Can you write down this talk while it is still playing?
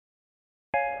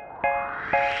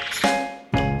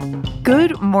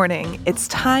Good morning. It's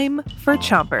time for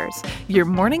Chompers, your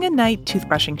morning and night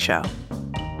toothbrushing show.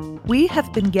 We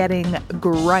have been getting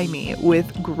grimy with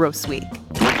Gross Week.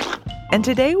 And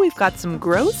today we've got some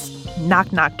gross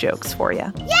knock-knock jokes for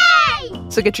you. Yay!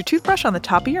 So get your toothbrush on the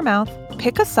top of your mouth,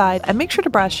 pick a side, and make sure to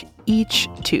brush each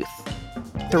tooth.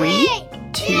 3,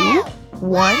 2,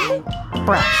 1,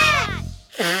 brush.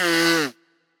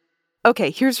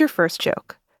 Okay, here's your first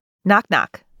joke. Knock,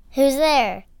 knock. Who's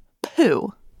there?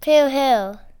 Pooh. Pooh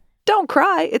who? Don't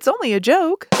cry, it's only a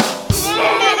joke.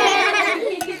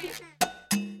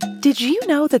 Did you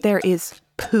know that there is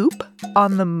poop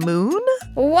on the moon?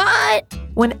 What?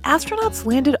 When astronauts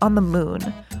landed on the moon,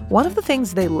 one of the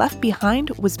things they left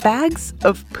behind was bags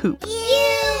of poop.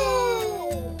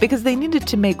 Ew! Because they needed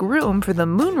to make room for the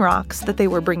moon rocks that they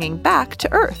were bringing back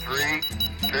to Earth. 3,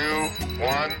 2,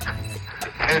 1,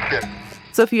 ignition.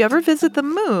 So if you ever visit the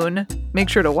moon, make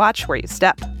sure to watch where you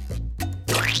step.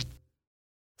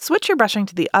 Switch your brushing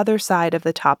to the other side of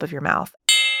the top of your mouth.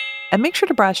 And make sure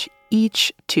to brush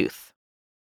each tooth.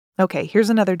 Okay,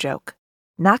 here's another joke.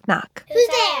 Knock, knock. Who's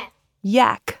there?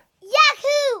 Yak.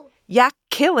 Yahoo! Yak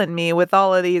killing me with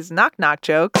all of these knock-knock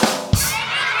jokes.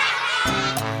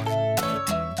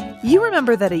 You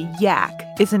remember that a yak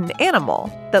is an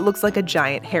animal that looks like a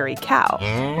giant hairy cow.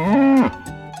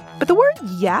 But the word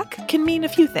yak can mean a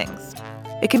few things.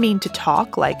 It can mean to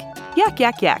talk like, yak,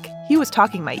 yak, yak, he was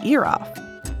talking my ear off.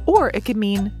 Or it can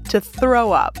mean to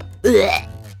throw up.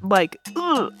 Like,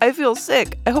 ugh, I feel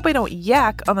sick. I hope I don't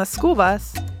yak on the school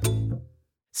bus.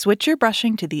 Switch your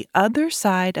brushing to the other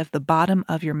side of the bottom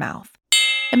of your mouth.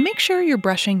 And make sure you're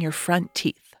brushing your front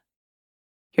teeth.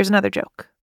 Here's another joke.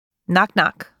 Knock,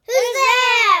 knock. Who's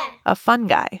there? A fun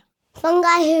guy. Fun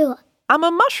guy who? I'm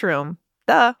a mushroom.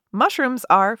 Duh, mushrooms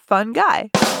are fun guy.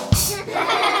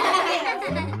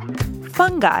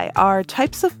 Fungi are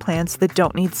types of plants that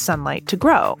don't need sunlight to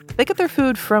grow. They get their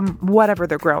food from whatever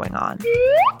they're growing on.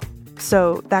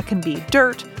 So that can be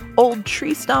dirt, old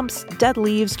tree stumps, dead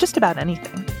leaves, just about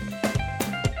anything.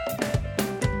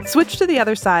 Switch to the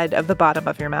other side of the bottom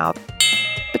of your mouth,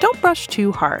 but don't brush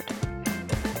too hard.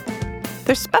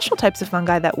 There's special types of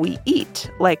fungi that we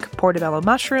eat, like portobello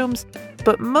mushrooms,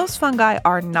 but most fungi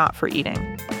are not for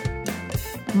eating.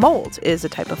 Mold is a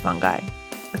type of fungi.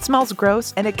 It smells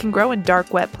gross, and it can grow in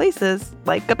dark, wet places,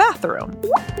 like a bathroom.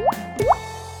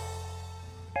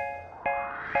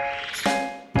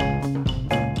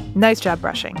 Nice job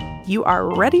brushing. You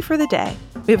are ready for the day.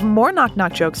 We have more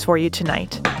knock-knock jokes for you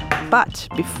tonight. But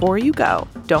before you go,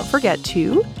 don't forget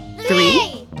to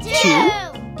 3, 2,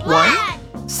 1...